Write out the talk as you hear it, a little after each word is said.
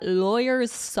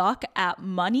Lawyers suck at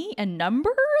money and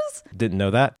numbers? Didn't know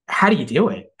that. How do you do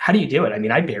it? I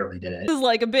mean, I barely did it. This is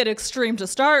like a bit extreme to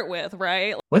start with,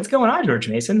 right? What's going on, George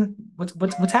Mason?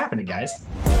 What's happening, guys?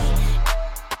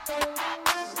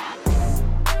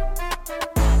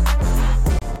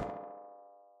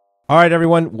 All right,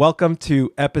 everyone. Welcome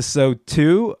to episode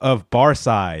 2 of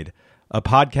Barside, a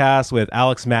podcast with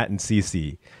Alex, Matt, and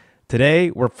Cece. Today,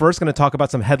 we're first going to talk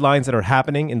about some headlines that are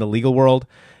happening in the legal world,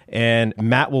 and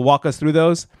Matt will walk us through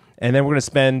those. And then we're going to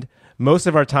spend most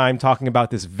of our time talking about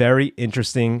this very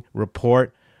interesting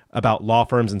report about law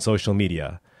firms and social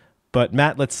media. But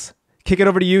Matt, let's kick it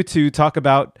over to you to talk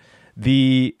about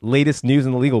the latest news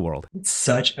in the legal world. It's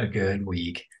such a good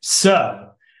week.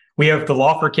 So we have the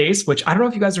Lawford case, which I don't know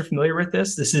if you guys are familiar with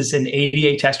this. This is an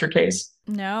ADA tester case.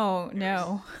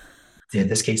 No. Dude,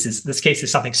 this case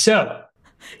is something. So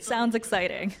sounds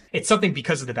exciting. It's something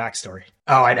because of the backstory.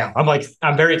 Oh, I know.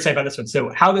 I'm very excited about this one.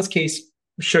 So how this case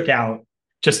shook out,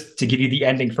 just to give you the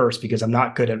ending first, because I'm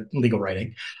not good at legal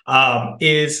writing,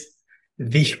 is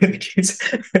the case,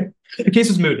 the case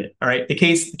was mooted. All right. The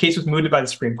case was mooted by the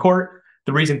Supreme Court.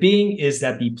 The reason being is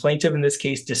that the plaintiff in this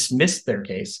case dismissed their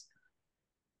case.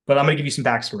 But I'm going to give you some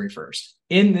backstory first.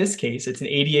 In this case, it's an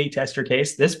ADA tester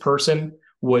case. This person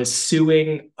was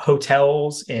suing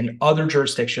hotels in other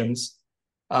jurisdictions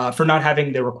for not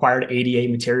having the required ADA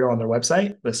material on their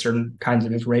website with certain kinds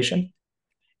of information.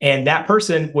 And that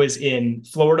person was in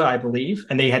Florida, I believe,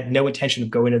 and they had no intention of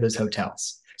going to those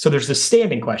hotels. So there's this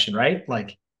standing question, right?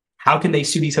 Like, how can they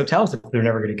sue these hotels if they're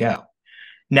never going to go?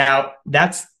 Now,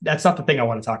 that's not the thing I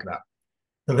want to talk about.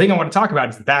 The thing I want to talk about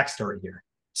is the backstory here.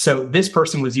 So this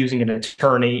person was using an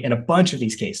attorney in a bunch of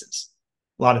these cases,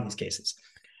 a lot of these cases.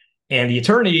 And the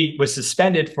attorney was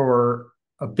suspended for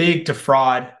a big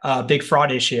fraud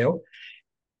issue.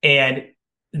 And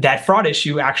that fraud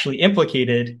issue actually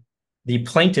implicated the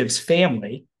plaintiff's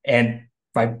family, and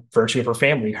by virtue of her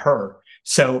family, her.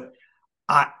 So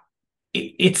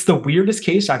it's the weirdest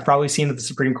case I've probably seen at the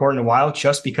Supreme Court in a while,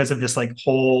 just because of this like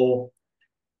whole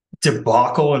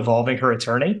debacle involving her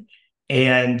attorney.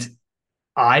 And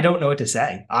I don't know what to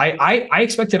say. I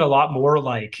expected a lot more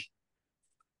like,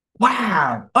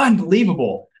 wow,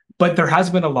 unbelievable. But there has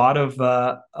been a lot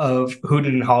of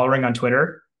hooting and hollering on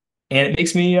Twitter, and it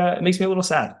makes me a little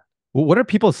sad. Well, what are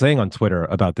people saying on Twitter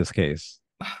about this case?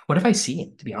 What have I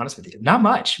seen, to be honest with you? Not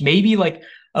much. Maybe like,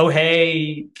 oh,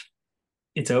 hey,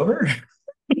 it's over.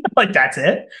 Like, that's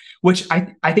it. Which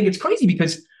I think it's crazy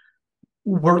because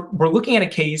we're looking at a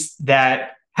case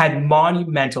that had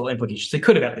monumental implications. It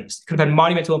could have had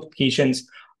monumental implications.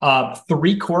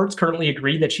 3 courts currently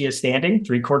agree that she is standing.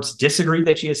 3 courts disagree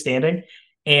that she is standing.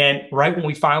 And right when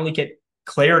we finally get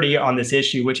clarity on this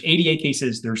issue, which ADA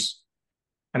cases,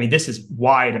 this is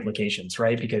wide implications,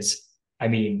 right? Because,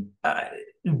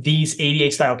 these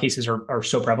ADA style cases are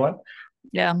so prevalent.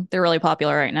 Yeah, they're really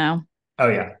popular right now. Oh,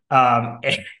 yeah.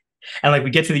 And like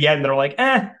we get to the end, and they're like,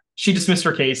 she dismissed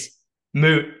her case,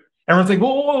 moot. Everyone's like,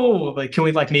 whoa, like, can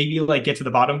we like maybe like get to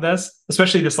the bottom of this?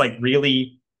 Especially this like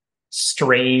really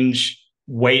strange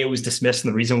way it was dismissed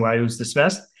and the reason why it was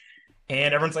dismissed.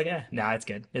 And everyone's like, nah, it's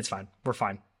good. It's fine. We're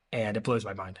fine. And it blows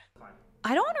my mind.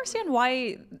 I don't understand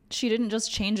why she didn't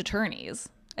just change attorneys.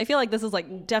 I feel like this is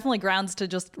like definitely grounds to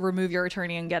just remove your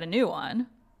attorney and get a new one.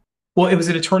 Well, it was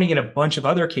an attorney in a bunch of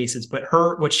other cases, but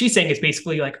what she's saying is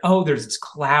basically like, oh, there's this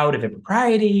cloud of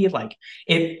impropriety. Like,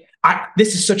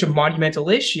 this is such a monumental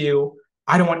issue.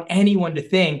 I don't want anyone to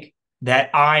think that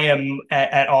I am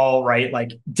at all, right,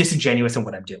 like disingenuous in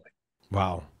what I'm doing.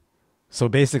 Wow. So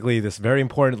basically, this very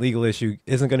important legal issue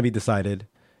isn't going to be decided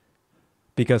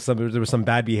because there was some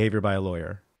bad behavior by a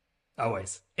lawyer.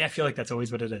 Always. Yeah, I feel like that's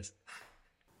always what it is.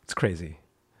 It's crazy.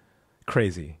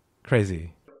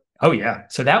 Oh, yeah.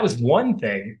 So that was one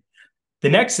thing. The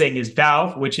next thing is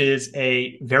Valve, which is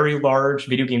a very large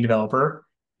video game developer,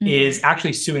 is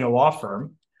actually suing a law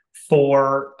firm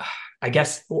for, I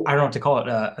guess, I don't know what to call it,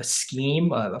 a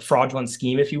scheme, a fraudulent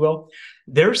scheme, if you will.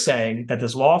 They're saying that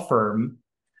this law firm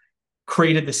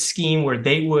created the scheme where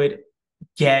they would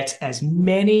get as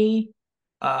many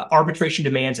arbitration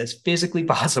demands as physically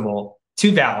possible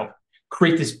to Valve,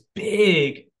 create this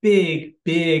big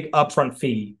upfront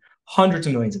fee, hundreds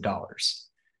of millions of dollars.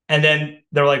 And then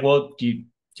they're like, well, do you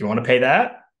want to pay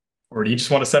that? Or do you just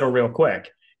want to settle real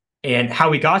quick? And how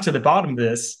we got to the bottom of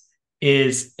this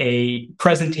is a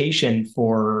presentation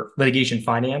for litigation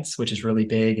finance, which is really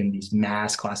big in these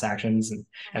mass class actions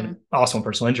and also in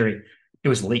personal injury. It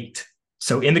was leaked.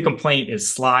 So in the complaint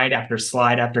is slide after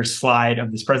slide after slide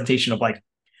of this presentation of like,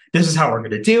 this is how we're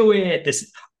going to do it.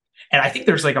 And I think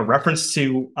there's like a reference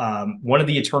to one of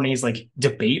the attorneys' like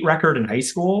debate record in high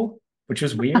school which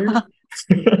was weird.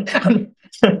 Which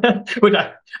I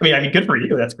mean, good for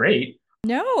you. That's great.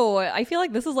 No, I feel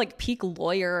like this is like peak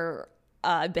lawyer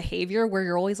behavior where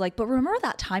you're always like, but remember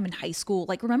that time in high school?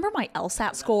 Like, remember my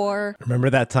LSAT score? Remember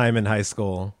that time in high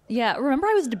school? Yeah, remember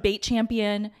I was debate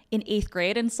champion in 8th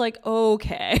grade? And it's like,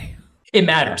 okay. It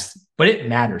matters, but it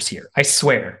matters here. I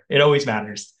swear, it always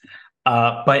matters.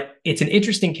 But it's an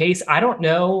interesting case. I don't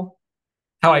know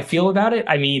how I feel about it.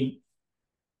 I mean,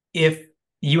 if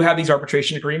you have these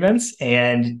arbitration agreements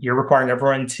and you're requiring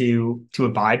everyone to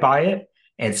abide by it,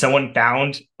 and someone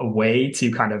found a way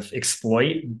to kind of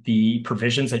exploit the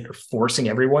provisions that you're forcing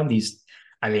everyone, these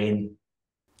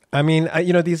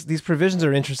provisions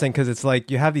are interesting because it's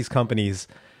like you have these companies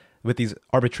with these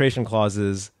arbitration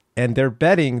clauses, and they're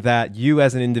betting that you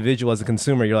as an individual, as a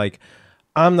consumer, you're like,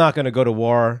 I'm not going to go to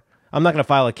war. I'm not going to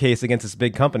file a case against this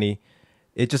big company.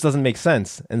 It just doesn't make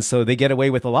sense. And so they get away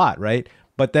with a lot, right?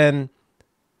 But then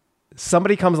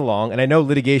somebody comes along, and I know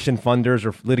litigation funders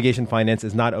or litigation finance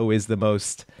is not always the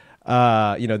most,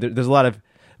 there's a lot of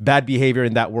bad behavior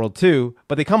in that world too,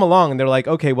 but they come along and they're like,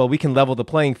 okay, well, we can level the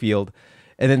playing field.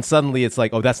 And then suddenly it's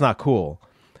like, oh, that's not cool.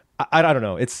 I don't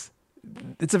know. It's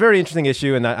a very interesting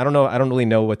issue, and I don't know. I don't really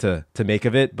know what to make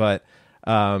of it, but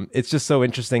it's just so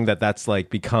interesting that that's like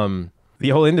become the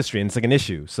whole industry, and it's like an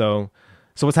issue. So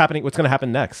what's happening? What's going to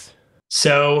happen next?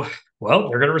 So, well,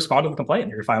 they're going to respond to the complaint.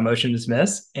 They're going to file a motion to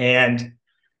dismiss and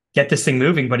get this thing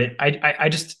moving. But I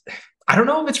don't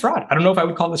know if it's fraud. I don't know if I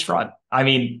would call this fraud. I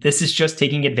mean, this is just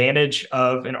taking advantage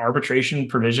of an arbitration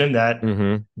provision that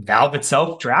Valve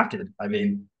itself drafted. I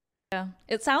mean, yeah,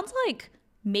 it sounds like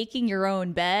making your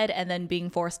own bed and then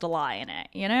being forced to lie in it,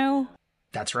 you know?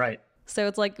 That's right. So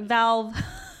it's like Valve.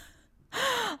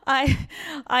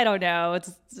 I don't know.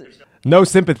 It's no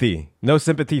sympathy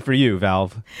for you,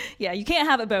 Valve. Yeah, you can't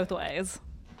have it both ways.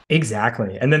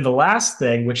 Exactly. And then the last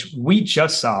thing, which we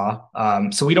just saw,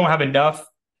 so we don't have enough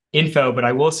info, but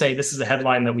I will say this is a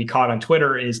headline that we caught on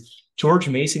Twitter, is George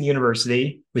Mason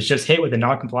University was just hit with a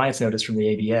non-compliance notice from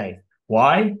the ABA.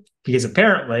 Why? Because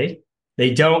apparently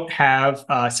they don't have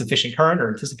sufficient current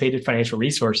or anticipated financial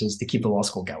resources to keep the law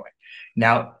school going.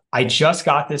 Now, I just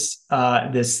got this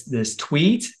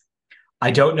tweet.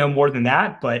 I don't know more than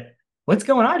that, but what's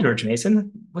going on, George Mason?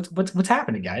 What's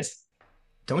happening, guys?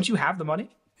 Don't you have the money?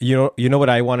 You know what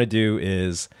I want to do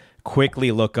is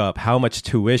quickly look up how much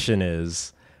tuition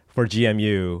is for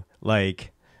GMU,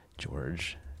 like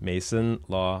George Mason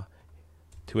Law.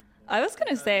 I was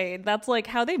going to say that's like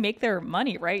how they make their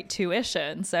money, right?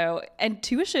 Tuition. So, and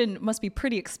tuition must be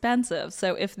pretty expensive.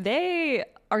 So if they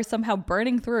are somehow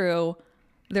burning through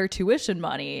their tuition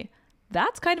money,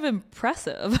 that's kind of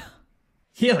impressive.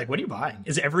 Yeah, like what are you buying?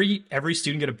 Is every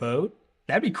student get a boat?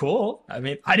 That'd be cool. I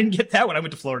mean, I didn't get that when I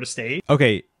went to Florida State.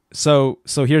 Okay, so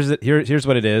here's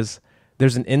what it is.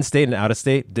 There's an in-state and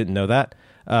out-of-state. Didn't know that.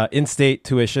 In-state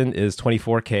tuition is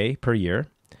 $24K per year.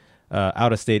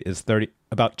 Out-of-state is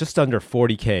just under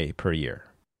 $40K per year.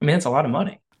 I mean, that's a lot of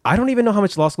money. I don't even know how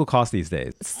much law school costs these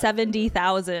days.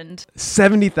 $70,000.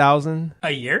 $70,000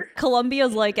 a year?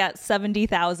 Columbia's like at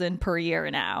 $70,000 per year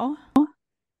now.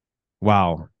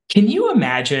 Wow. Can you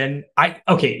imagine?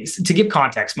 So to give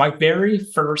context, my very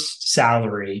first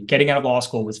salary getting out of law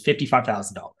school was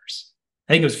 $55,000. I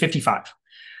think it was 55.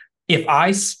 If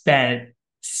I spent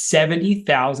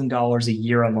 $70,000 a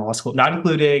year on law school, not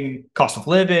including cost of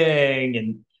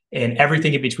living and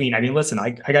everything in between. I mean, listen, I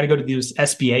got to go to these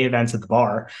SBA events at the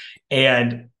bar,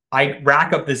 and I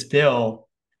rack up this bill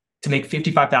to make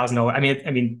 $55,000.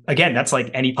 I mean, again, that's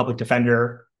like any public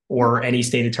defender or any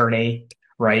state attorney,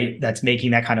 right? That's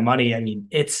making that kind of money. I mean,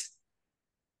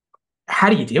 how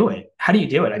do you do it? How do you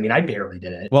do it? I mean, I barely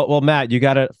did it. Well, Matt, you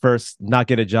got to first not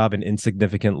get a job in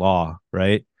insignificant law,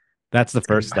 right? That's the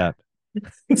first step.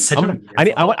 I was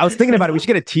thinking about it. We should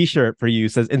get a T-shirt for you.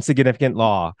 It says insignificant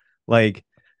law. Like,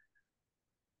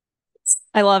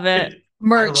 I love it.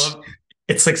 Merch.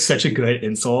 It's like such a good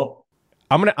insult.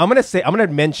 I'm gonna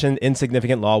mention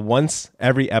insignificant law once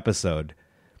every episode.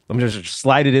 I'm gonna just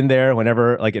slide it in there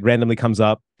whenever like it randomly comes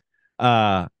up.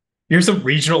 Here's a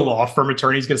regional law firm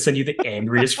attorney's gonna send you the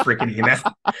angriest freaking email.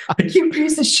 Like, you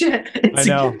piece of shit.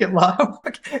 Insignificant law.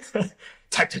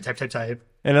 Type.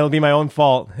 And it'll be my own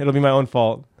fault.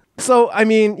 So I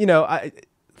mean,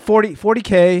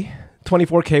 40K,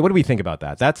 24K. What do we think about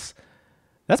that? That's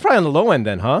probably on the low end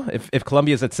then, huh? If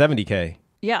Columbia's at 70K.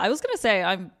 Yeah, I was going to say,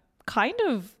 I'm kind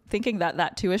of thinking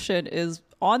that tuition is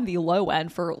on the low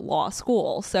end for law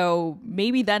school. So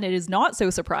maybe then it is not so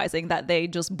surprising that they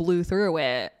just blew through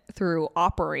it through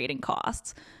operating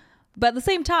costs. But at the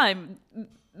same time,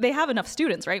 they have enough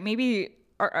students, right? Maybe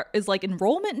is like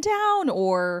enrollment down,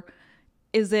 or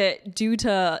is it due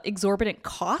to exorbitant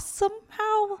costs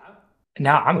somehow?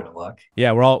 Now I'm going to look.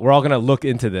 Yeah, we're all going to look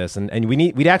into this, and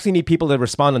we'd actually need people to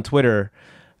respond on Twitter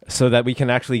so that we can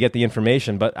actually get the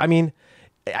information. But I mean,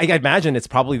 I imagine it's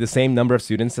probably the same number of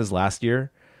students as last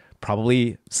year,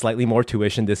 probably slightly more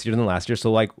tuition this year than last year.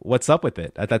 So like, what's up with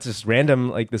it? That's just random,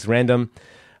 like this random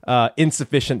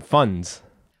insufficient funds.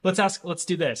 Let's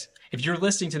do this. If you're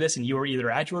listening to this and you are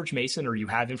either at George Mason or you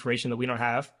have information that we don't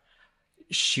have,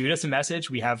 shoot us a message.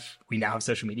 We now have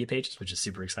social media pages, which is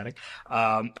super exciting.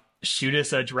 Shoot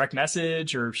us a direct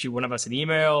message or shoot one of us an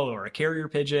email or a carrier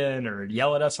pigeon or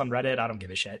yell at us on Reddit. I don't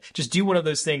give a shit. Just do one of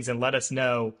those things and let us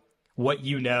know what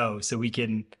you know so we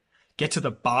can get to the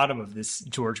bottom of this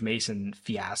George Mason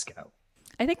fiasco.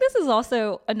 I think this is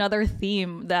also another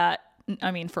theme that, I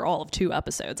mean, for all of 2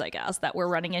 episodes, I guess, that we're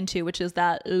running into, which is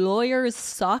that lawyers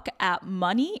suck at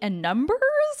money and numbers.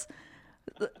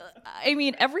 I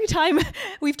mean, every time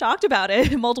we've talked about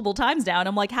it multiple times now, and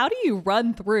I'm like, how do you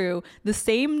run through the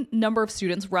same number of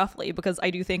students roughly, because I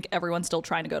do think everyone's still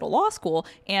trying to go to law school,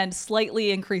 and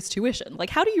slightly increase tuition? Like,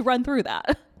 how do you run through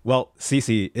that? Well,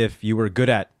 Cece, if you were good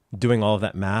at doing all of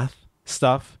that math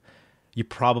stuff, you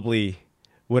probably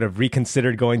would have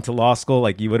reconsidered going to law school.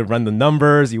 Like, you would have run the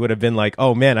numbers. You would have been like,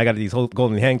 oh man, I got these whole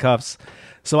golden handcuffs.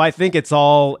 So I think it's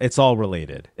all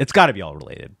related. It's got to be all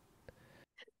related.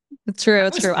 It's true.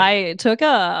 I took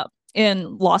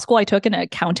in law school, I took an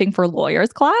accounting for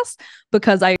lawyers class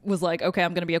because I was like, okay,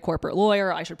 I'm going to be a corporate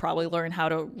lawyer. I should probably learn how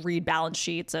to read balance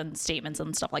sheets and statements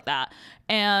and stuff like that.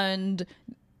 And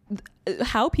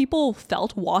how people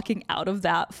felt walking out of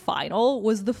that final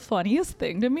was the funniest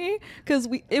thing to me, because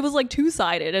it was like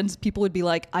 2-sided and people would be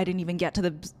like, I didn't even get to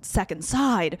the second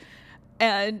side.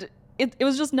 And it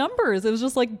was just numbers. It was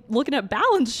just like looking at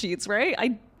balance sheets, right?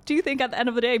 I do think at the end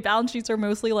of the day, balance sheets are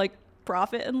mostly like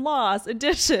profit and loss,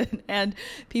 addition, and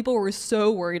people were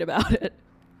so worried about it.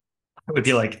 I would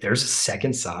be like, there's a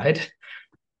second side?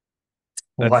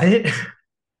 What?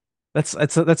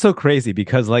 That's so crazy,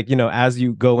 because like, you know, as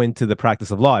you go into the practice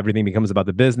of law, everything becomes about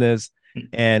the business.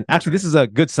 And actually, this is a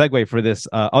good segue for this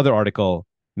other article,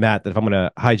 Matt, that if I'm going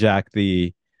to hijack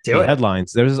the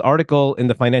headlines. There's this article in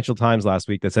the Financial Times last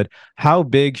week that said, how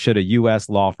big should a U.S.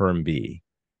 law firm be?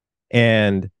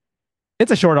 And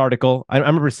it's a short article. I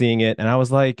remember seeing it and I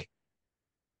was like,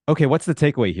 okay, what's the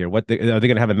takeaway here? Are they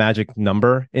going to have a magic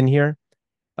number in here?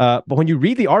 But when you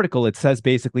read the article, it says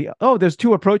basically, oh, there's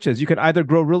 2 approaches. You can either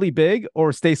grow really big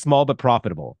or stay small but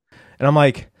profitable. And I'm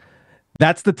like,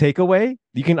 that's the takeaway?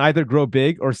 You can either grow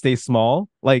big or stay small?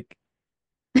 Like,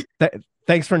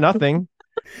 thanks for nothing.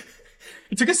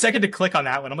 It took a second to click on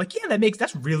that one. I'm like, yeah,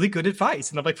 that's really good advice.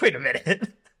 And I'm like, wait a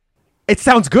minute. It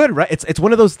sounds good, right? It's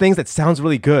one of those things that sounds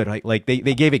really good, right? Like they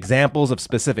gave examples of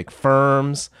specific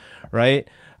firms, right?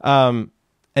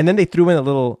 And then they threw in a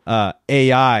little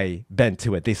AI bent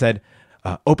to it. They said,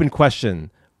 open question,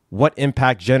 what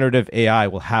impact generative AI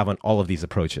will have on all of these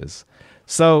approaches?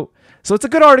 So it's a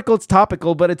good article. It's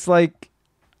topical, but it's like,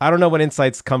 I don't know what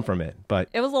insights come from it, but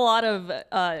it was a lot of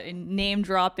name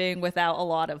dropping without a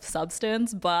lot of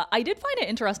substance. But I did find it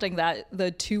interesting that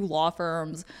the 2 law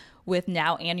firms with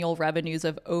now annual revenues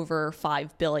of over $5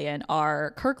 billion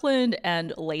are Kirkland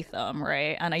and Latham,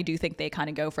 right? And I do think they kind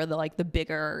of go for the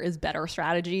bigger is better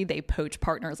strategy. They poach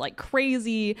partners like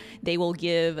crazy. They will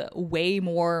give way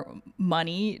more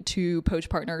money to poach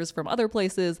partners from other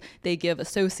places. They give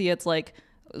associates like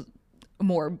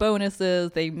more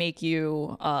bonuses. They make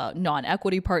you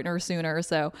non-equity partner sooner.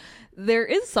 So there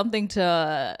is something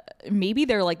to, maybe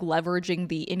they're like leveraging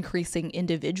the increasing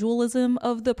individualism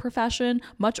of the profession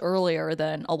much earlier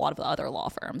than a lot of the other law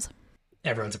firms.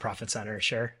 Everyone's a profit center,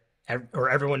 sure. Or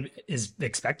everyone is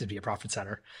expected to be a profit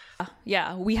center.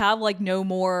 Yeah, we have no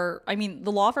more. I mean,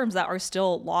 the law firms that are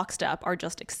still lockstep are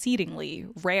just exceedingly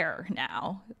rare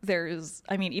now.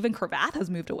 Even Cravath has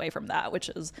moved away from that, which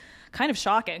is kind of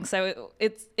shocking. So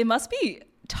it must be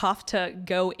tough to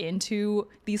go into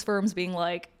these firms being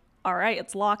like, all right,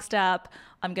 it's lockstep.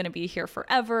 I'm going to be here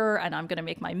forever and I'm going to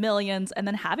make my millions, and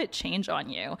then have it change on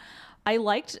you. I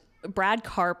liked Brad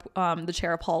Karp, the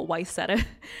chair of Paul Weiss, said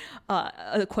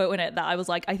a quote in it that I was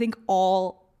like, I think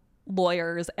all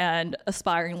lawyers and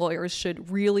aspiring lawyers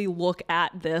should really look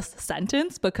at this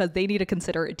sentence, because they need to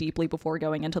consider it deeply before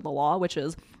going into the law, which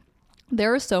is,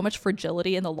 there is so much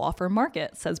fragility in the law firm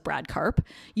market, says Brad Karp.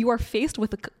 You are faced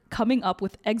with coming up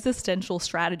with existential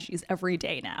strategies every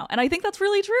day now. And I think that's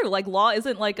really true. Like, law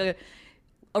isn't like a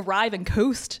arrive and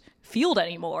coast field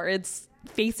anymore. It's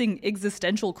facing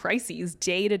existential crises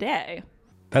day to day.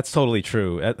 That's totally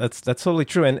true. That's totally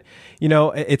true. And,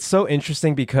 it's so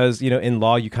interesting because, in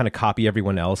law, you kind of copy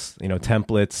everyone else,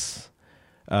 templates,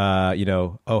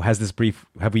 oh,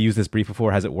 have we used this brief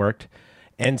before? Has it worked?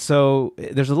 And so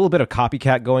there's a little bit of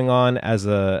copycat going on as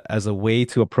a way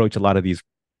to approach a lot of these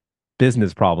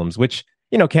business problems, which,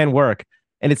 can work.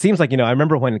 And it seems like, I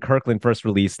remember when Kirkland first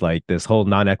released like this whole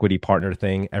non-equity partner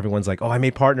thing, everyone's like, oh, I'm a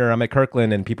partner, I'm at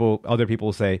Kirkland. And other people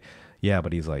will say, yeah,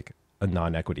 but he's like a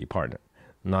non-equity partner.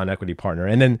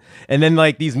 And then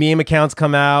like these meme accounts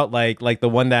come out, like the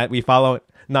one that we follow,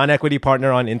 non-equity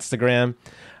partner on Instagram.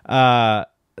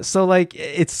 So like,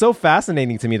 it's so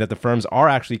fascinating to me that the firms are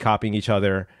actually copying each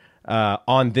other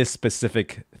on this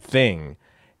specific thing.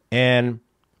 And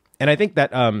I think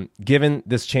that given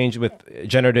this change with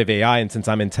generative AI, and since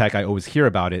I'm in tech, I always hear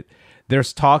about it,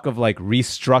 there's talk of like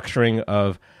restructuring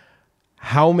of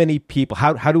how many people,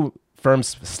 how do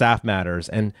firms staff matters,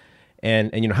 and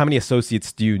how many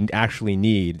associates do you actually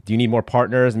need? Do you need more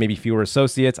partners, maybe fewer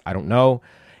associates? I don't know.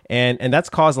 And that's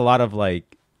caused a lot of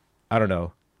like, I don't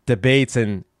know, debates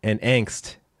and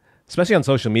angst, especially on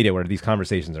social media where these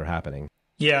conversations are happening.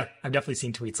 Yeah, I've definitely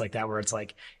seen tweets like that where it's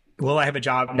like, will I have a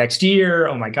job next year?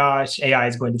 Oh my gosh, AI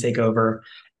is going to take over.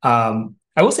 I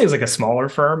will say, as like a smaller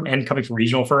firm and coming from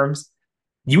regional firms,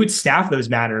 you would staff those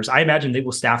matters. I imagine they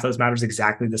will staff those matters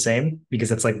exactly the same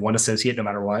because it's like one associate no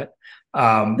matter what.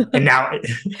 And now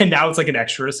it's like an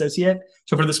extra associate.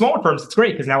 So for the smaller firms, it's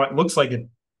great because now it looks like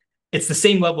it's the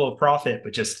same level of profit,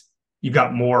 but just you've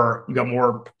got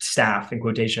more staff in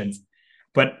quotations.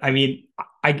 But I mean,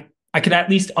 I can at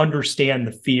least understand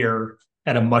the fear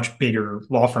at a much bigger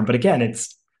law firm. But again,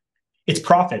 it's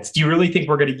profits. Do you really think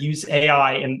we're going to use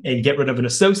AI and get rid of an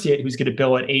associate who's going to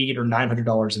bill at $800 or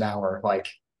 $900 an hour? Like,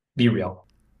 be real.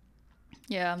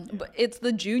 Yeah, but it's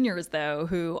the juniors though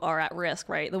who are at risk,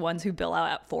 right? The ones who bill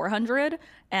out at $400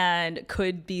 and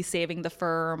could be saving the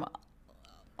firm,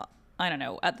 I don't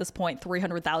know, at this point,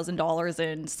 $300,000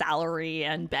 in salary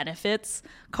and benefits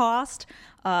cost.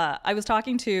 I was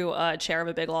talking to a chair of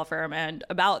a big law firm and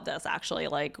about this actually,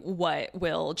 like what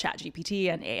will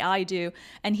ChatGPT and AI do?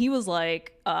 And he was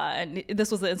like, and this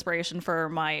was the inspiration for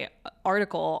my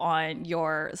article on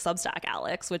your Substack,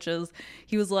 Alex, which is,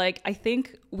 he was like, I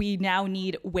think we now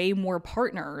need way more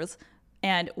partners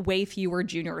and way fewer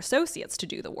junior associates to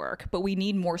do the work, but we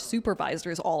need more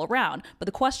supervisors all around. But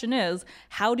the question is,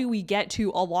 how do we get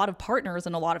to a lot of partners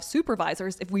and a lot of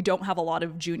supervisors if we don't have a lot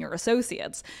of junior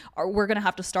associates? Or we're going to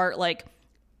have to start like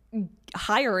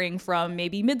hiring from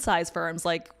maybe mid-sized firms,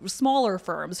 like smaller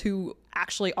firms who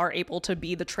actually are able to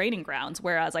be the training grounds.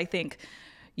 Whereas I think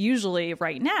usually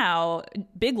right now,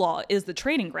 big law is the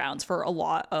training grounds for a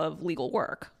lot of legal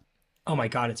work. Oh my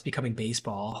God, it's becoming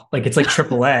baseball. Like it's like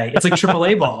AAA. It's like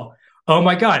AAA ball. Oh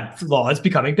my God, law is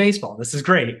becoming baseball. This is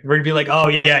great. We're gonna be like, oh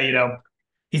yeah,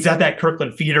 he's got that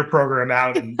Kirkland feeder program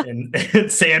out in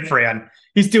San Fran.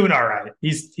 He's doing all right.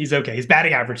 He's okay. His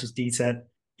batting average is decent.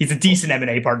 He's a decent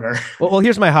M&A partner. Well,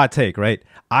 here's my hot take, right?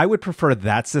 I would prefer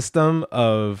that system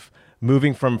of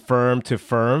moving from firm to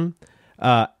firm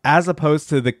as opposed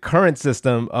to the current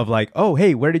system of like, oh,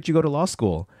 hey, where did you go to law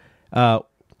school?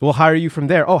 We'll hire you from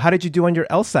there. Oh, how did you do on your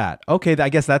LSAT? Okay, I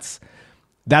guess that's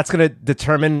going to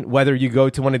determine whether you go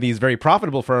to one of these very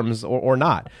profitable firms or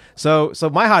not. So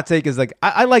my hot take is like,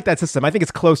 I like that system. I think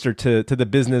it's closer to the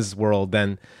business world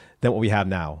than what we have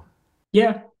now.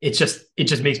 Yeah, it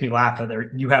just makes me laugh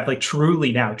that you have like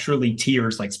truly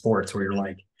tiers like sports where you're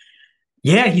like,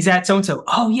 yeah, he's at so and so.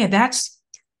 Oh yeah, that's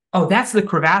the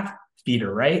Cravath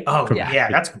feeder, right? Oh yeah,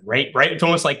 that's great, right? It's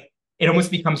almost like it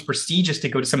almost becomes prestigious to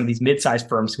go to some of these mid-sized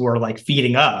firms who are like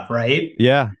feeding up, right?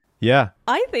 Yeah.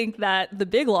 I think that the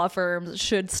big law firms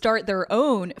should start their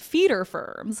own feeder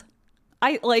firms.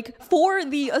 For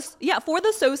the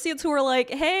associates who are like,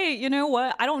 hey, you know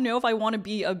what? I don't know if I want to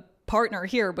be a partner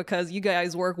here because you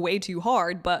guys work way too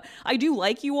hard, but I do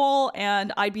like you all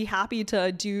and I'd be happy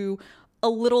to do a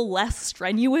little less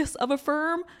strenuous of a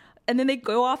firm. And then they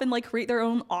go off and like create their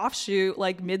own offshoot,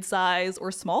 like mid-size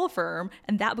or small firm,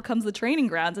 and that becomes the training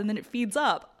grounds, and then it feeds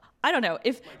up. I don't know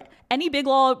if any big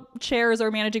law chairs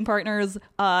or managing partners,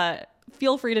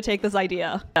 feel free to take this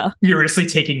idea. Yeah. You're honestly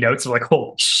taking notes of like,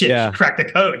 oh shit, crack the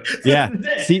code. Yeah,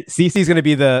 CC's going to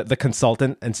be the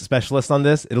consultant and specialist on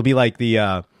this. It'll be like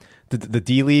the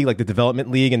D League, like the development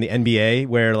league and the NBA,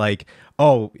 where like,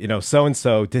 oh, so and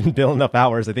so didn't bill enough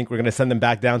hours. I think we're going to send them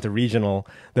back down to the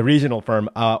regional firm,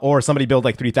 or somebody billed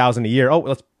like 3,000 a year.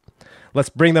 Oh, let's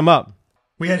bring them up.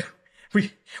 We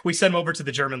send them over to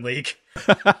the German league,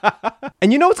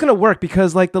 and it's going to work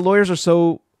because like we lawyers are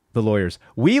so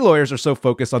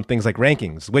focused on things like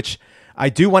rankings, which I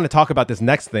do want to talk about this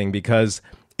next thing because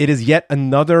it is yet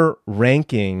another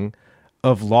ranking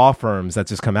of law firms that's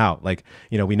just come out. Like,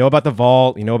 we know about the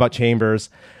Vault, we know about Chambers.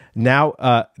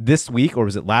 now this week, or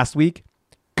was it last week,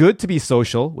 Good to Be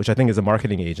Social, which I think is a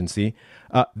marketing agency,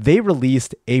 they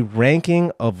released a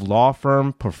ranking of law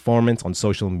firm performance on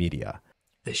social media.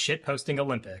 The shit posting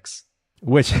Olympics.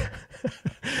 Which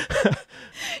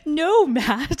No,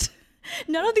 Matt.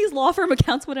 None of these law firm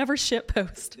accounts would ever shit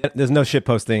post. there's no shit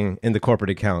posting in the corporate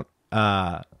account,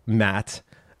 Matt,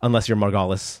 unless you're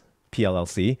Margolis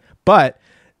PLLC. But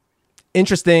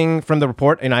interesting from the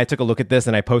report, and I took a look at this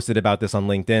and I posted about this on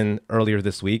LinkedIn earlier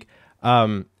this week.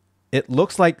 It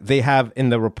looks like they have in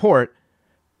the report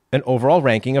an overall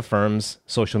ranking of firms'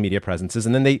 social media presences,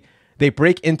 and then they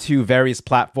break into various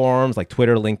platforms like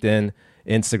Twitter, LinkedIn,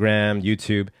 Instagram,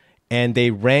 YouTube, and they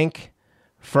rank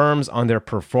firms on their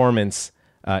performance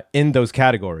in those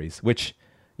categories, which,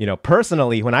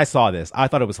 personally, when I saw this, I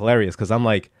thought it was hilarious because I'm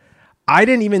like, I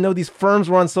didn't even know these firms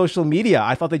were on social media.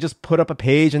 I thought they just put up a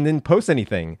page and didn't post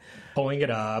anything. Pulling it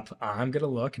up. I'm going to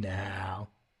look now.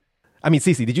 I mean,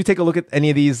 Cece, did you take a look at any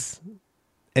of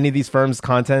these firms'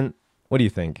 content? What do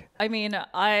you think? I mean,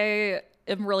 I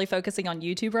am really focusing on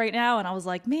YouTube right now, and I was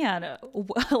like, man,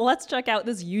 let's check out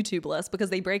this YouTube list because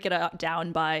they break it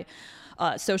down by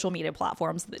social media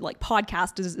platforms. Like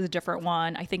podcast is a different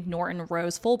one. I think Norton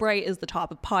Rose Fulbright is the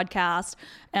top of podcast.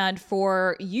 And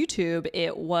for YouTube,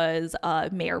 it was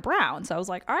Mayor Brown. So I was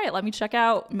like, all right, let me check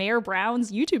out Mayor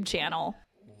Brown's YouTube channel.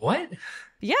 What?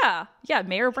 Yeah,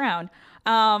 Mayor Brown.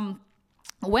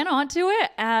 Went on to it,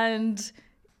 and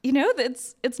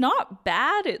it's not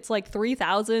bad. It's like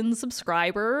 3,000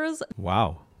 subscribers.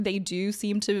 Wow. They do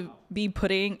seem to be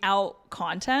putting out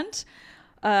content.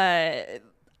 The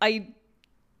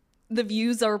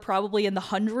views are probably in the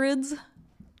hundreds,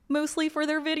 mostly for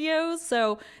their videos.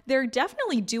 So they're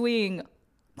definitely doing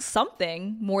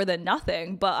something more than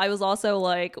nothing. But I was also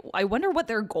like, I wonder what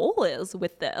their goal is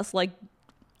with this. Like,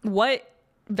 what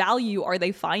value are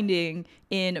they finding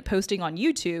in posting on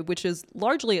YouTube, which is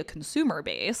largely a consumer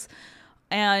base?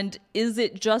 And is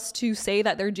it just to say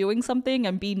that they're doing something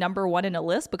and be number one in a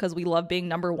list because we love being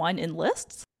number one in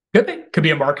lists? Could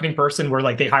be a marketing person where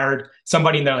like they hired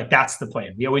somebody and they're like, that's the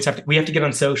plan. We have to get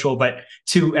on social, but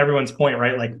to everyone's point,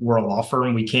 right? Like we're a law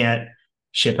firm. We can't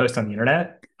shitpost on the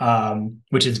internet,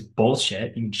 which is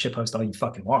bullshit. You can shitpost all you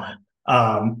fucking want.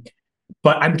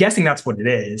 But I'm guessing that's what it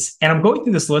is. And I'm going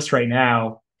through this list right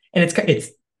now, and it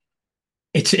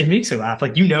makes me laugh.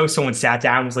 Like, someone sat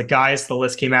down and was like, guys, the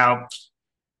list came out.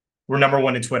 We're number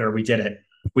one in Twitter. We did it.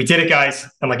 We did it, guys.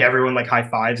 And like everyone like high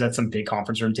fives at some big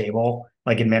conference room table,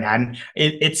 like in Manhattan.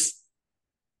 It's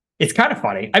kind of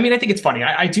funny. I mean, I think it's funny.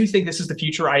 I do think this is the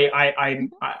future. I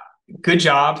good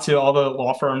job to all the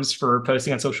law firms for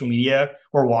posting on social media.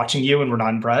 We're watching you and we're not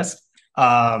impressed.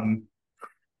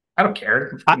 I don't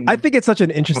care. I think it's such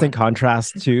an interesting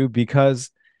contrast too, because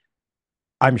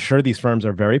I'm sure these firms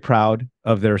are very proud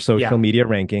of their social media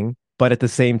ranking, but at the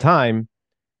same time,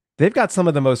 they've got some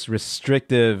of the most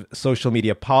restrictive social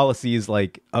media policies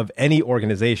like of any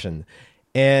organization.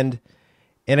 And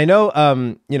I know,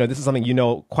 this is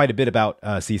something quite a bit about,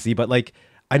 CC, but like,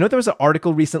 I know there was an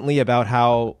article recently about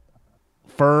how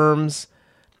firms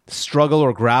struggle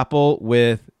or grapple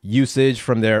with usage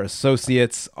from their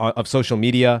associates of social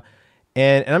media.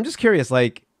 And I'm just curious,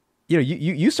 like,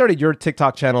 you started your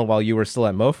TikTok channel while you were still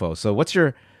at Mofo. So what's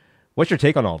your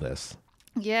take on all this?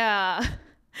 Yeah.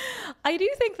 I do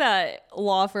think that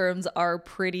law firms are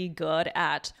pretty good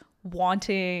at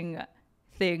wanting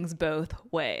things both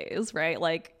ways, right?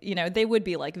 Like, they would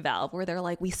be like Valve, where they're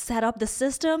like, we set up the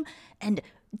system and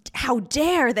how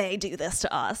dare they do this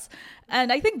to us?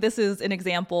 And I think this is an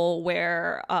example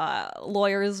where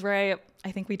lawyers, right?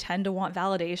 I think we tend to want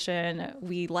validation.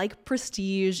 We like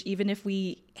prestige, even if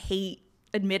we hate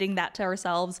admitting that to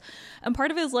ourselves. And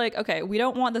part of it is like, okay, we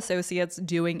don't want the associates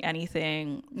doing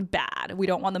anything bad. We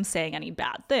don't want them saying any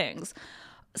bad things.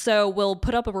 So we'll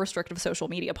put up a restrictive social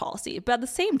media policy. But at the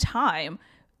same time,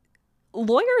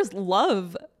 lawyers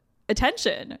love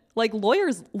attention. Like,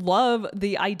 lawyers love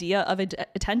the idea of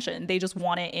attention. They just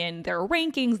want it in their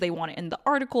rankings. They want it in the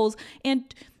articles.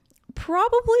 And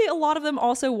probably a lot of them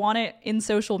also want it in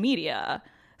social media.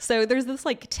 So there's this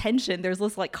like tension, there's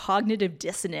this like cognitive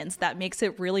dissonance that makes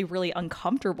it really, really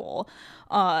uncomfortable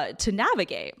to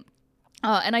navigate.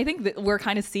 And I think that we're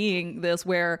kind of seeing this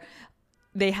where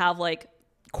they have like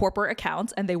corporate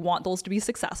accounts and they want those to be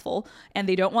successful, and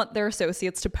they don't want their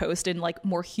associates to post in like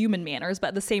more human manners. But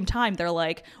at the same time, they're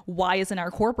like, why isn't our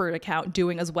corporate account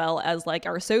doing as well as like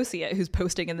our associate who's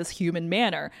posting in this human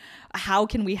manner? How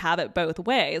can we have it both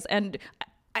ways? And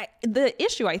the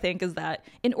issue, I think, is that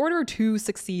in order to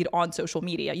succeed on social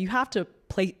media, you have to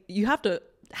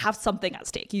have something at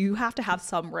stake. You have to have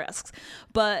some risks.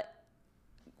 But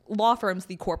law firms,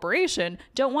 the corporation,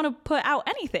 don't want to put out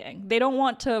anything. They don't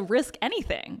want to risk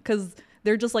anything because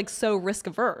they're just like so risk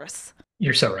averse.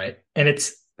 You're so right. And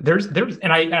there's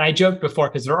and I joked before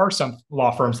because there are some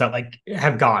law firms that like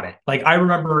have got it. Like I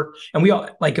remember, and we all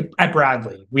like at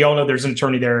Bradley, we all know there's an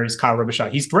attorney there, is Kyle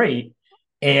Robichaud. He's great.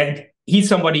 And he's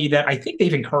somebody that I think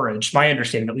they've encouraged, my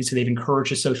understanding at least, they've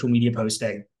encouraged his social media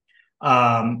posting.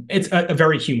 It's a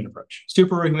very human approach,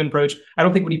 super human approach. I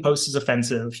don't think what he posts is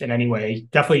offensive in any way.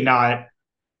 Definitely not.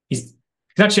 He's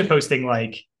not shit posting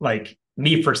like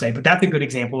me per se, but that's a good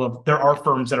example of there are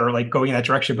firms that are like going in that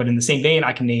direction. But in the same vein,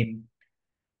 I can name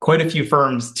quite a few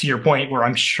firms, to your point, where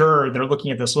I'm sure they're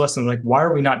looking at this list and like, why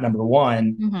are we not number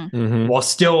one, while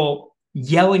still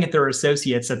yelling at their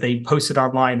associates that they posted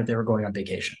online that they were going on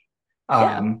vacation.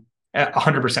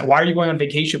 100%. Why are you going on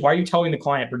vacation? Why are you telling the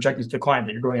client, projecting to the client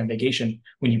that you're going on vacation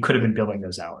when you could have been billing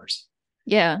those hours?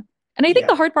 Yeah. And I think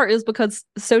the hard part is because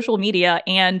social media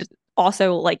and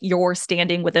also like your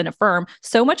standing within a firm,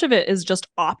 so much of it is just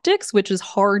optics, which is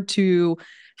hard to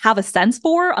have a sense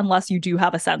for unless you do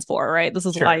have a sense for, right? This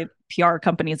is why PR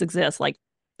companies exist, like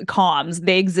comms.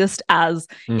 They exist as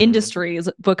industries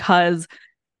because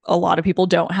a lot of people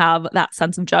don't have that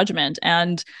sense of judgment.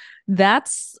 And that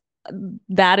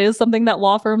is something that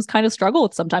law firms kind of struggle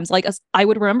with sometimes. Like I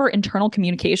would remember internal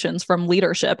communications from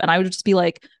leadership, and I would just be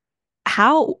like,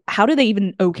 how do they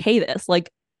even okay this?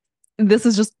 Like, this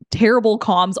is just terrible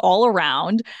comms all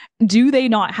around. Do they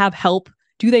not have help?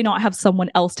 Do they not have someone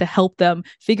else to help them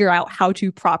figure out how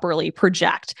to properly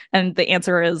project? And the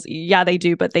answer is, yeah, they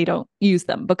do, but they don't use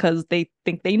them because they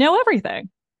think they know everything.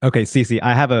 Okay, Cece,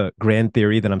 I have a grand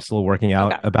theory that I'm still working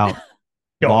out about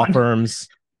law firms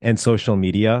and social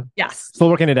media. Yes. Still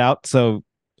working it out, so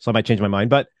I might change my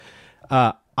mind. But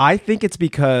I think it's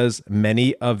because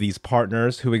many of these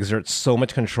partners who exert so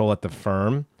much control at the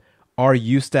firm are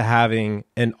used to having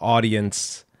an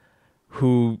audience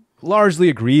who largely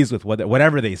agrees with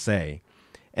whatever they say.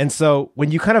 And so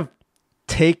when you kind of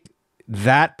take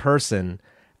that person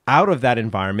out of that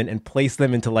environment and place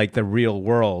them into like the real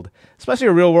world, especially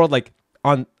a real world like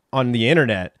on the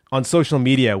internet, on social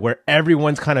media, where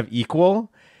everyone's kind of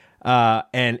equal,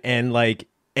 and like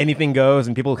anything goes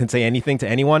and people can say anything to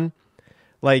anyone,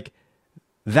 like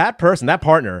that person, that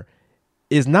partner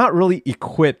is not really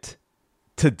equipped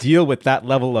to deal with that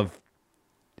level of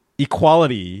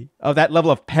equality, of that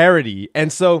level of parity.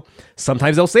 And so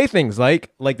sometimes they'll say things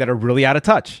like that are really out of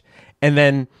touch. And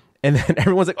then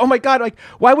everyone's like, oh my God, like,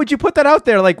 why would you put that out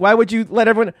there? Like, why would you let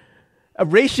everyone a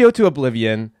ratio to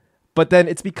oblivion? But then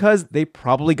it's because they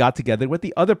probably got together with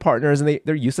the other partners and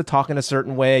they're used to talking a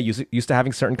certain way, used to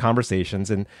having certain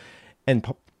conversations.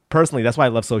 And personally, that's why I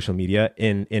love social media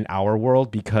in our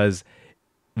world, because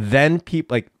then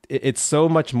people like it's so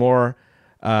much more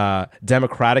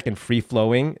democratic and free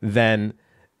flowing than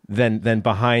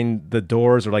behind the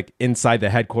doors or like inside the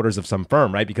headquarters of some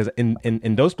firm, right? Because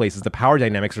in those places, the power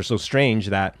dynamics are so strange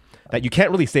that you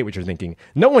can't really say what you're thinking.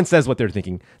 No one says what they're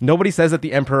thinking. Nobody says that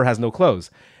the emperor has no clothes.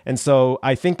 And so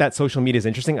I think that social media is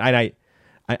interesting.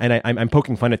 I'm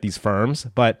poking fun at these firms,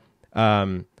 but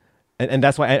and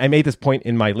that's why I made this point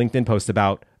in my LinkedIn post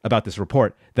about this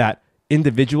report, that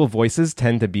individual voices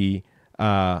tend to be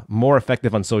more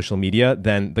effective on social media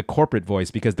than the corporate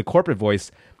voice, because the corporate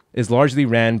voice is largely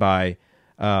ran by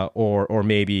or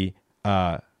maybe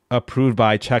approved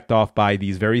by, checked off by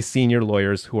these very senior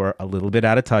lawyers who are a little bit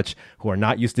out of touch, who are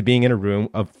not used to being in a room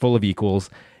full of equals.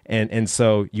 And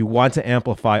so you want to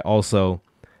amplify also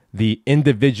the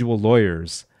individual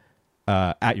lawyers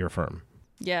at your firm.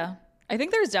 Yeah. I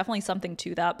think there's definitely something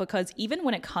to that, because even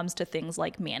when it comes to things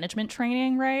like management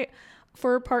training, right?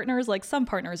 For partners, like some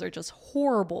partners are just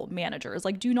horrible managers,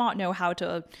 like do not know how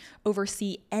to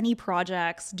oversee any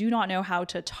projects, do not know how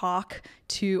to talk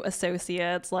to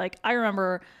associates. Like I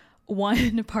remember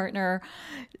one partner,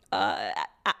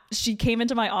 she came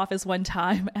into my office one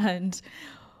time and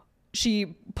she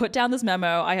put down this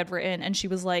memo I had written and she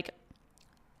was like,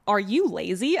 "Are you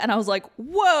lazy?" And I was like,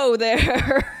 whoa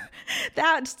there.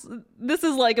 This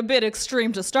is like a bit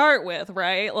extreme to start with,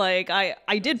 right? Like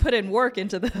I did put in work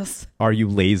into this. Are you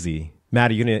lazy?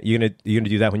 Matt, are you gonna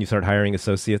do that when you start hiring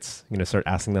associates? You're gonna start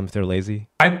asking them if they're lazy?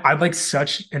 I'm like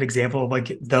such an example of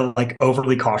like the like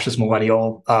overly cautious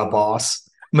millennial boss.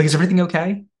 I'm like, is everything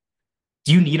okay?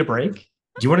 Do you need a break?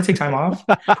 Do you want to take time off?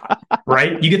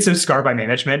 Right? You get so scarred by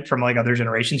management from like other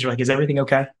generations. You're like, is everything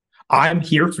okay? I'm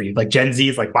here for you. Like Gen Z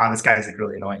is like, wow, this guy's like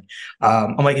really annoying.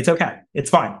 I'm like, it's okay. It's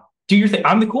fine. Do your thing.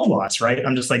 I'm the cool boss, right?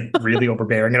 I'm just like really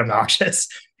overbearing and obnoxious.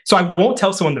 So I won't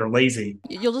tell someone they're lazy.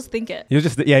 You'll just think it. You'll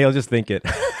just think it.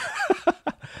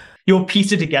 you'll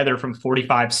piece it together from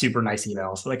 45 super nice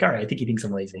emails. Like, all right, I think he thinks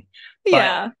I'm lazy. But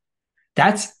Yeah.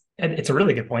 it's a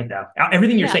really good point though.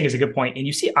 Everything you're Yeah. saying is a good point. And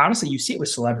you see, honestly, you see it with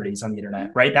celebrities on the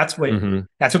internet, right? Mhm.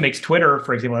 That's what makes Twitter,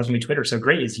 for example, that's what makes Twitter so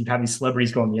great is you have these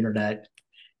celebrities go on the internet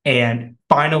and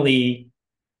finally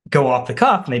go off the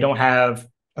cuff and they don't have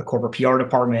a corporate PR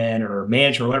department or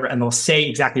manager or whatever. And they'll say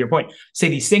exactly your point, say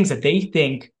these things that they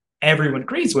think everyone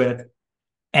agrees with,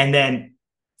 and then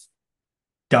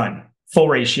done. Full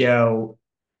ratio,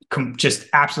 just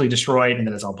absolutely destroyed, and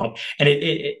then it's all pumped. And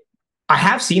I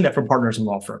have seen that from partners in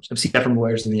law firms. I've seen that from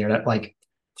lawyers on the internet, like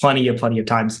plenty of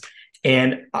times.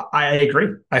 And I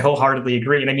agree. I wholeheartedly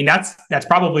agree. And I mean, that's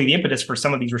probably the impetus for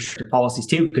some of these restrictive policies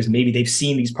too, because maybe they've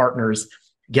seen these partners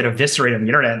get eviscerated on the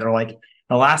internet, and they're like,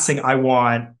 the last thing I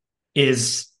want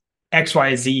is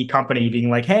XYZ company being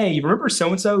like, hey, you remember so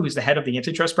and so who's the head of the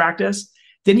antitrust practice?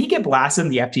 Didn't he get blasted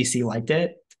and the FTC liked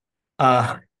it?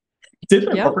 Did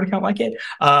their corporate account like it?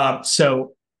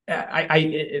 So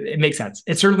it makes sense.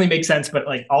 It certainly makes sense, but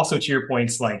like also to your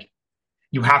points, like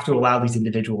you have to allow these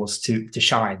individuals to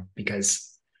shine,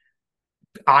 because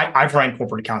I've run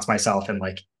corporate accounts myself, and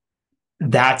like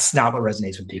that's not what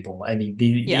resonates with people. I mean,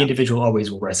 the individual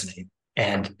always will resonate,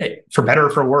 and for better or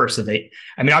for worse, I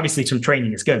mean, obviously some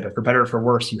training is good, but for better or for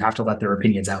worse, you have to let their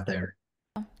opinions out there.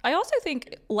 I also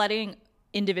think letting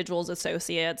individuals,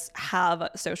 associates have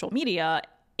social media,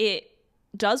 it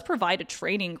does provide a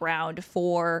training ground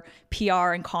for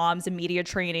PR and comms and media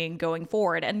training going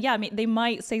forward. And yeah, I mean, they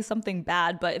might say something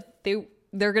bad, but if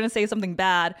they're going to say something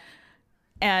bad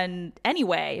and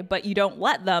anyway, but you don't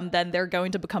let them, then they're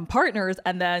going to become partners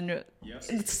and then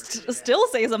still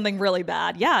say something really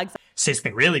bad. Yeah, exactly. Say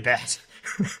something really bad.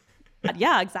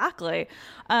 Yeah, exactly.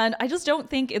 And I just don't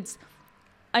think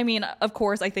I mean, of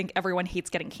course, I think everyone hates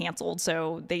getting canceled,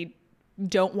 so they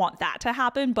don't want that to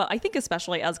happen. But I think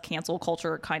especially as cancel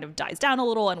culture kind of dies down a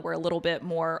little and we're a little bit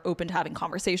more open to having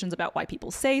conversations about why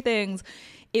people say things,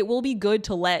 it will be good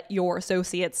to let your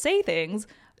associates say things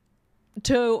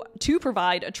to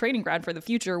provide a training ground for the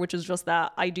future, which is just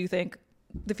that I do think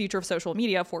the future of social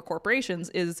media for corporations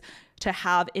is to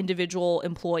have individual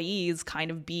employees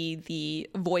kind of be the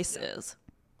voices.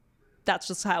 That's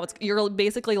just how you're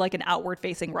basically like an outward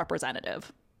facing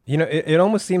representative. You know, it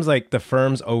almost seems like the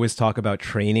firms always talk about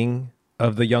training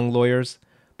of the young lawyers,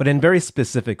 but in very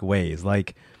specific ways.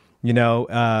 Like, you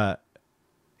know,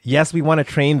 yes, we want to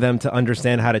train them to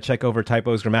understand how to check over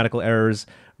typos, grammatical errors,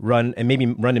 run and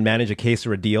manage a case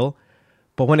or a deal.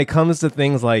 But when it comes to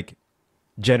things like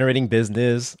generating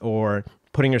business or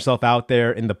putting yourself out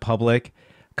there in the public,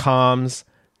 comms,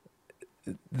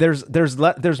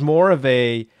 there's more of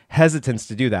a hesitance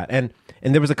to do that. And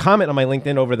there was a comment on my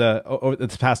LinkedIn over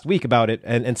this past week about it,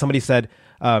 and somebody said,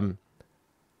 I'm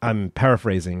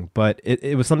paraphrasing, but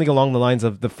it was something along the lines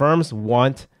of the firms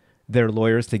want their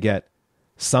lawyers to get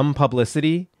some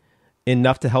publicity,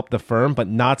 enough to help the firm, but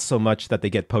not so much that they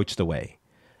get poached away.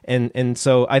 And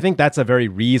so I think that's a very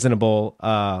reasonable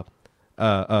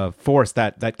force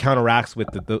that counteracts with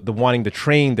the wanting to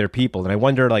train their people. And I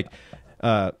wonder, like,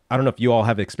 I don't know if you all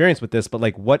have experience with this, but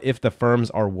like, what if the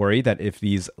firms are worried that if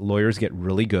these lawyers get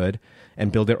really good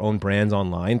and build their own brands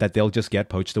online, that they'll just get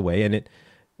poached away and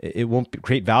it won't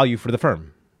create value for the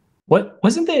firm? What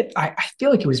wasn't it? I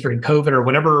feel like it was during COVID or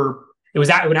whenever it was.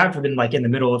 It would have to have been like in the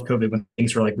middle of COVID when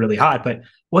things were like really hot. But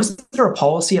wasn't there a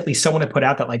policy, at least someone had put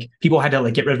out, that like people had to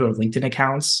like get rid of their LinkedIn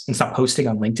accounts and stop posting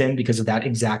on LinkedIn because of that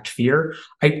exact fear?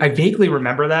 I vaguely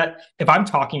remember that. If I'm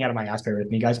talking out of my ass, bear with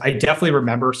me, guys. I definitely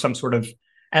remember some sort of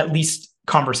at least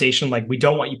conversation like, we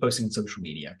don't want you posting on social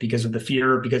media because of the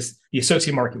fear, because the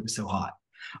associate market was so hot.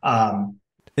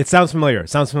 It sounds familiar.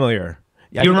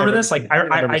 Yeah, you remember this? Like,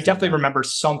 I definitely remember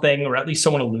something, or at least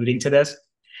someone alluding to this.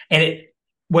 And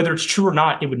whether it's true or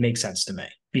not, it would make sense to me,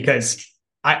 because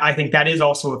I think that is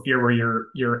also a fear where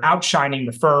you're outshining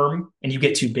the firm and you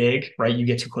get too big, right? You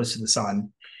get too close to the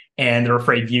sun, and they're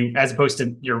afraid you, as opposed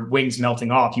to your wings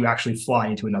melting off, you actually fly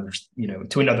into another,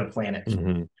 to another planet,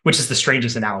 which is the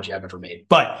strangest analogy I've ever made.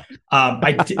 But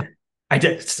I did.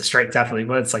 It's the straight, definitely,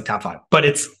 but it's like top 5.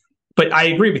 But I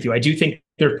agree with you. I do think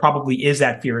there probably is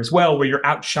that fear as well, where you're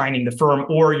outshining the firm,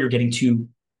 or you're getting too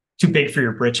big for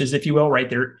your britches, if you will, right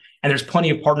there. And there's plenty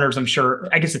of partners, I'm sure.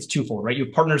 I guess it's twofold, right? You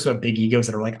have partners who have big egos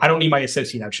that are like, I don't need my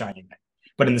associate outshining me.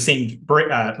 But in the same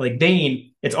like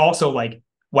vein, it's also like,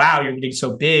 wow, you're getting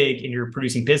so big and you're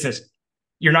producing business,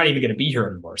 you're not even going to be here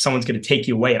anymore. Someone's going to take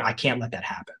you away, and I can't let that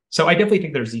happen. So I definitely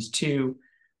think there's these two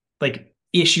like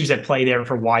issues at play there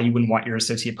for why you wouldn't want your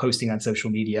associate posting on social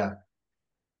media.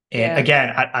 And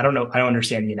again, I don't know. I don't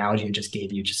understand the analogy I just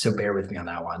gave you, just so bear with me on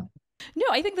that one. No,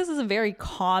 I think this is a very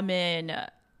common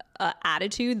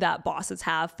attitude that bosses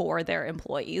have for their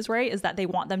employees, right? Is that they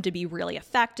want them to be really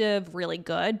effective, really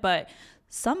good, but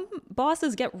some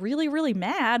bosses get really, really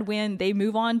mad when they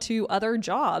move on to other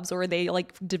jobs or they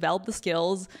like develop the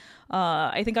skills.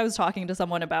 I think I was talking to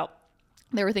someone about,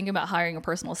 they were thinking about hiring a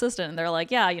personal assistant, and they're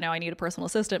like, yeah, I need a personal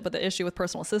assistant. But the issue with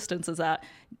personal assistants is that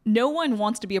no one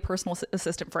wants to be a personal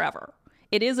assistant forever.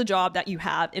 It is a job that you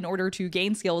have in order to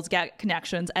gain skills, get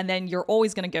connections, and then you're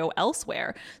always going to go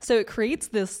elsewhere. So it creates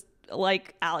this,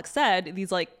 like Alex said,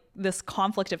 this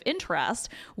conflict of interest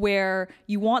where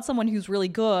you want someone who's really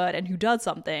good and who does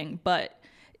something, but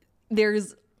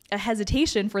there's a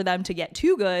hesitation for them to get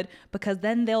too good because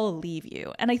then they'll leave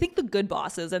you. And I think the good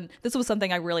bosses, and this was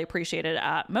something I really appreciated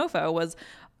at Mofo, was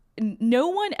no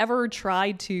one ever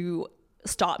tried to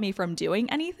stop me from doing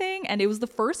anything. And it was the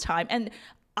first time. And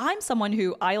I'm someone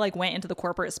who I went into the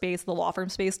corporate space, the law firm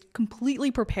space,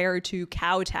 completely prepared to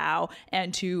kowtow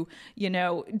and to,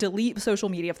 delete social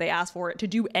media if they ask for it, to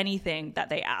do anything that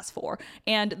they ask for.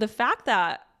 And the fact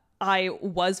that I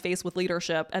was faced with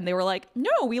leadership and they were like, no,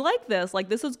 we like this.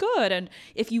 This is good. And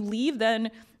if you leave, then,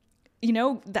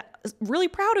 that's really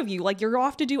proud of you. You're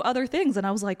off to do other things. And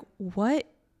I was like, what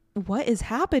is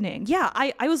happening? Yeah.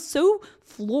 I was so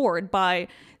floored by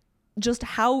just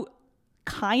how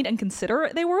kind and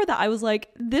considerate they were that I was like,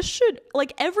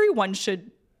 everyone should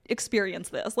experience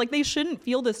this. They shouldn't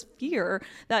feel this fear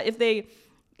that if they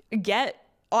get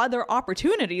other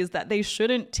opportunities that they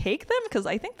shouldn't take them, because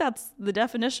I think that's the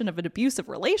definition of an abusive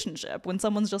relationship, when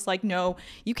someone's just like, no,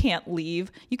 you can't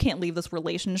leave this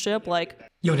relationship.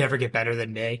 You'll never get better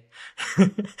than me.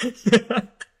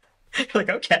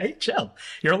 Okay, chill,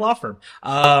 you're a law firm.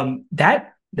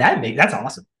 That's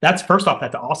awesome. That's first off,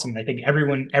 that's awesome. I think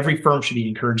every firm should be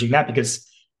encouraging that, because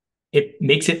it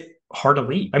makes it hard to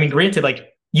leave. I mean, granted,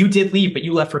 you did leave, but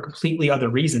you left for completely other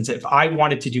reasons. If I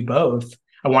wanted to do both,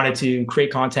 I wanted to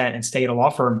create content and stay at a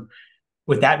law firm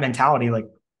with that mentality, where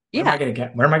am I going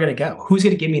to go? Who's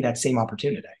going to give me that same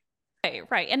opportunity?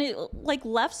 Right. And it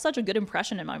left such a good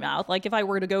impression in my mouth. If I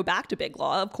were to go back to big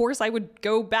law, of course I would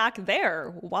go back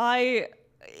there. Why?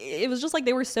 It was just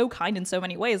they were so kind in so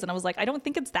many ways. And I was like, I don't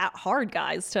think it's that hard,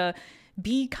 guys, to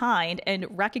be kind and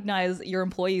recognize your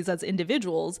employees as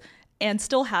individuals and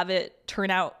still have it turn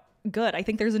out good. I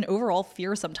think there's an overall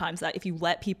fear sometimes that if you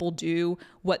let people do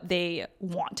what they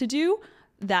want to do,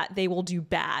 that they will do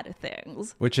bad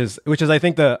things. Which is I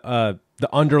think the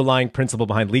underlying principle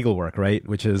behind legal work, right?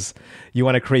 Which is you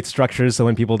want to create structures so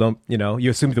when people don't, you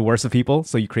assume the worst of people,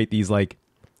 so you create these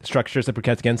structures to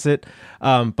protect against it.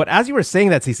 But as you were saying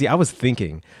that, Cece, I was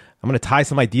thinking, I'm going to tie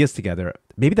some ideas together.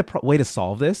 Maybe the way to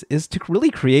solve this is to really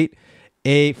create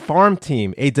a farm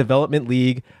team, a development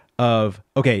league of,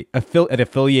 an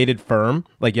affiliated firm.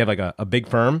 You have a big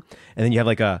firm, and then you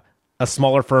have a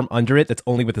smaller firm under it that's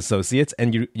only with associates,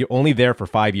 and you're only there for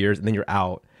 5 years, and then you're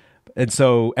out. And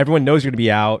so everyone knows you're going to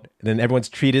be out, and then everyone's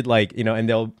treated and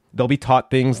they'll be taught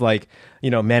things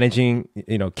managing,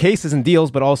 cases and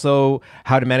deals, but also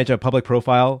how to manage a public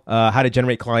profile, how to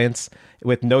generate clients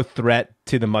with no threat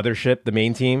to the mothership, the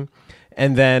main team.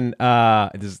 And then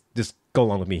just go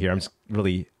along with me here. I'm just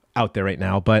really out there right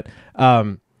now, but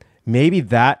maybe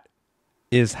that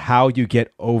is how you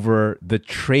get over the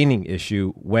training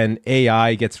issue when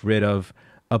AI gets rid of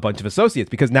a bunch of associates,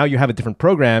 because now you have a different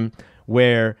program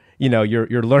where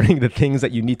you're learning the things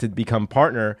that you need to become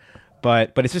partner,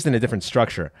 but it's just in a different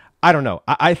structure. I don't know.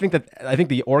 I think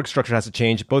the org structure has to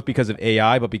change, both because of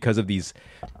AI, but because of these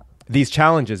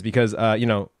challenges. Because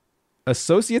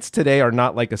associates today are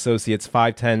not like associates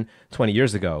 5, 10, 20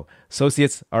 years ago.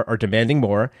 Associates are demanding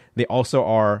more. They also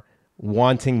are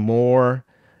wanting more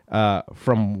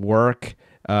from work,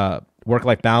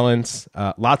 work-life balance,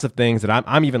 lots of things that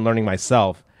I'm even learning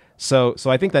myself. So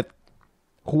I think that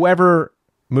whoever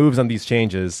moves on these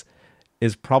changes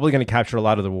is probably going to capture a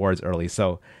lot of the rewards early.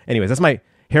 So anyways, that's my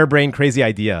harebrained crazy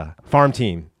idea. Farm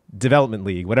team, development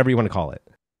league, whatever you want to call it.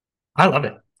 I love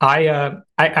it. I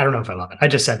don't know if I love it. I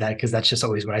just said that because that's just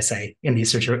always what I say in these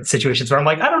situations where I'm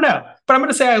like, I don't know, but I'm going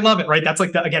to say I love it, right? That's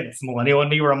again, it's the millennial in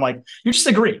me where I'm like, you just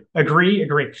agree.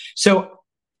 So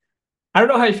I don't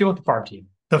know how you feel with the farm team,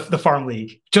 the farm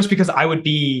league, just because I would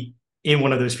be in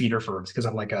one of those feeder firms because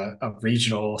I'm a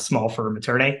regional small firm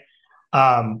attorney.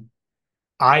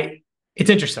 It's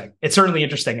interesting. It's certainly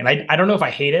interesting. And I don't know if I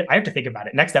hate it. I have to think about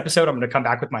it. Next episode, I'm going to come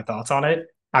back with my thoughts on it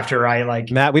after I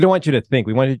Matt, we don't want you to think.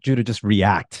 We wanted you to just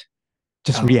react.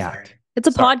 React. Sorry. It's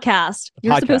a podcast.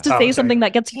 You're supposed to say something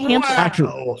that gets canceled. Wow.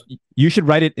 Actually, you should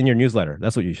write it in your newsletter.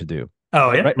 That's what you should do.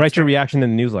 Oh, yeah? Write your reaction in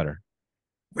the newsletter.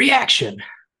 Reaction.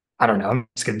 I don't know. I'm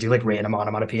just going to do random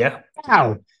onomatopoeia.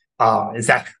 Wow. Is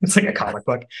that it's like a comic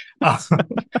book?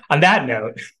 On that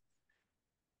note,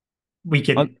 we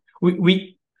can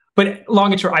we but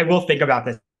long and short, I will think about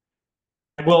this.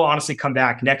 I will honestly come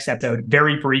back next episode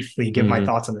very briefly and give my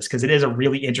thoughts on this, because it is a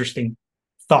really interesting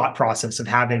thought process of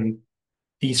having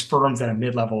these firms at a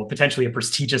mid-level, potentially a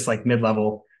prestigious like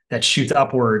mid-level that shoots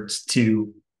upwards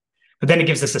to, but then it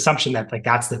gives this assumption that like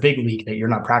that's the big league, that you're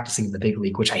not practicing in the big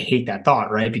league, which I hate that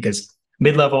thought, right? Because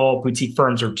mid-level boutique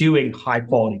firms are doing high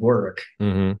quality work.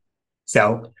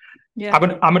 So Yeah.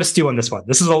 I'm gonna stew on this one.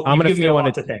 This is I'm gonna stew on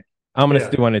it to think. I'm gonna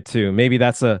stew on it too. Maybe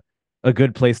that's a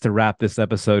good place to wrap this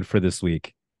episode for this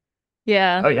week.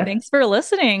 Yeah. Oh, yeah. Thanks for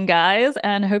listening, guys,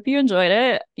 and hope you enjoyed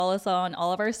it. Follow us on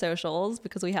all of our socials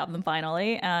because we have them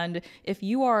finally. And if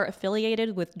you are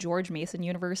affiliated with George Mason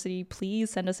University,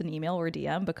 please send us an email or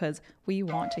DM because we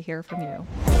want to hear from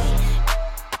you.